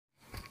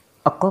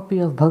A copy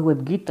of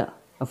Bhagwat Gita,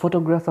 a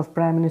photograph of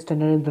Prime Minister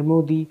Narendra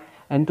Modi,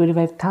 and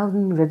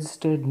 25,000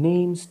 registered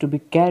names to be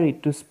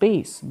carried to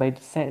space by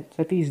the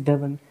Shatish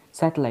Dhawan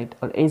Satellite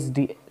or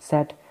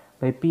SD-SAT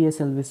by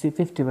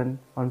PSLV-C-51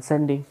 on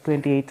Sunday,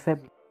 28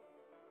 February.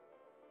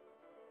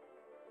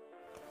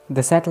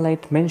 The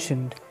satellite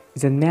mentioned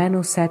is a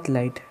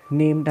nano-satellite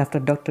named after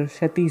Dr.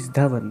 Shatish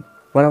Dhawan,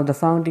 one of the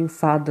founding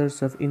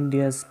fathers of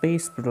India's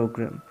space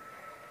program.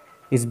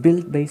 Is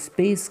built by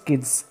Space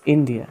Kids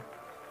India.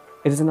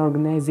 It is an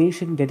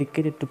organization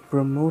dedicated to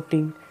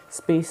promoting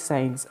space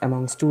science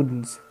among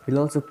students. It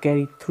will also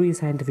carry 3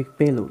 scientific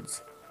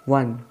payloads.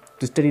 1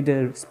 to study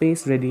the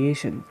space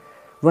radiation,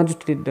 1 to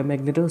study the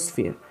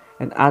magnetosphere,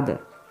 and other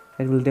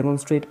that will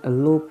demonstrate a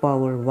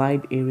low-power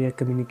wide area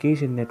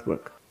communication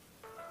network.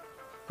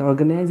 The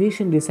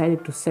organization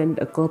decided to send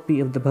a copy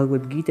of the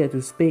Bhagwat Gita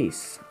to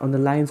space on the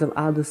lines of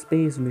other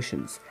space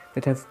missions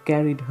that have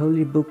carried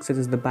holy books such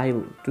as the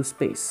Bible to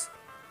space.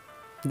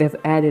 They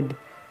have added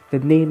the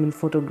name and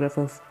photograph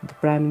of the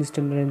Prime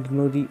Minister Narendra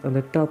Modi on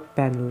the top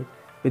panel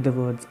with the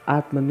words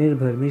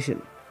Atmanirbhar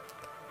Mission.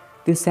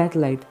 This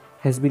satellite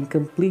has been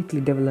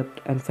completely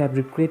developed and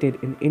fabricated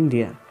in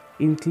India,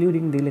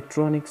 including the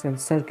electronics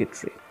and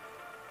circuitry.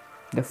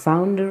 The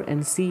founder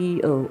and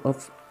CEO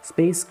of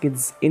Space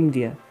Kids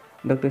India,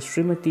 Dr.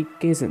 Srimati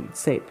Kesan,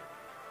 said,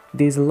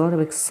 "There is a lot of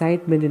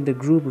excitement in the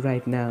group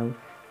right now.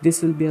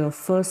 This will be our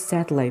first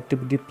satellite to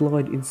be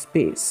deployed in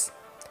space.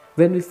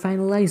 When we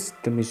finalized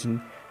the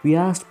mission, we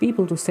asked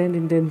people to send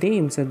in their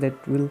names and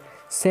that we'll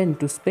send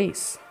to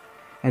space.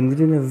 And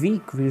within a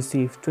week, we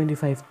received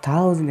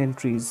 25,000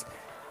 entries.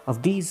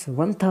 Of these,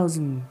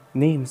 1,000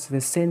 names were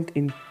sent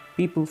in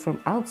people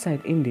from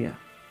outside India.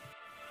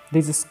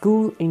 There's a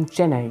school in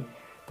Chennai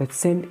that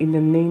sent in the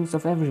names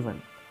of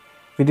everyone.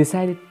 We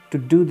decided to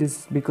do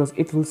this because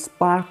it will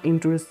spark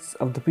interests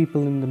of the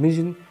people in the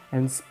mission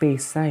and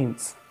space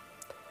science."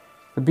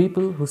 The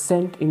people who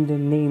sent in their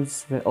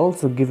names were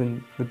also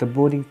given with the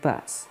boarding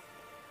pass.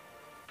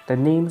 The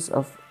names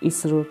of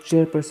ISRO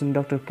Chairperson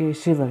Dr. K.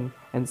 Shivan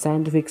and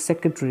Scientific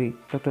Secretary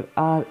Dr.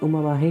 R.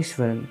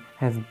 Umamaheshwaran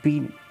have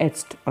been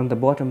etched on the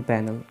bottom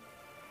panel.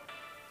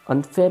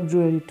 On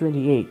February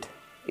 28,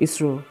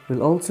 ISRO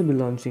will also be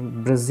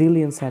launching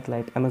Brazilian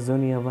satellite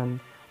Amazonia 1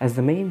 as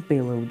the main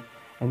payload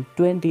and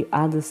 20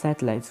 other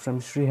satellites from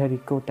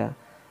Sriharikota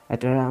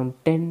at around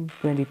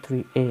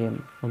 10:23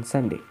 am on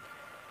Sunday.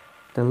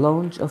 The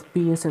launch of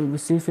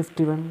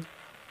PSLV-C-51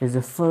 is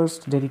the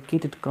first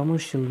dedicated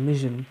commercial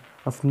mission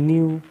of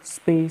New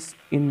Space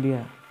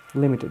India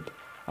Limited,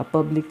 a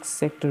public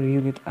sector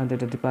unit under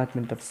the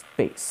Department of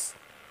Space.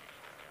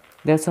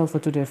 That's all for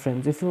today,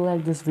 friends. If you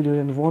like this video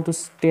and want to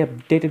stay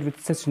updated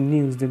with such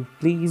news, then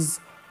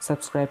please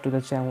subscribe to the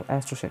channel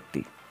Astro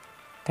Shakti.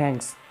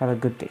 Thanks. Have a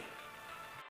good day.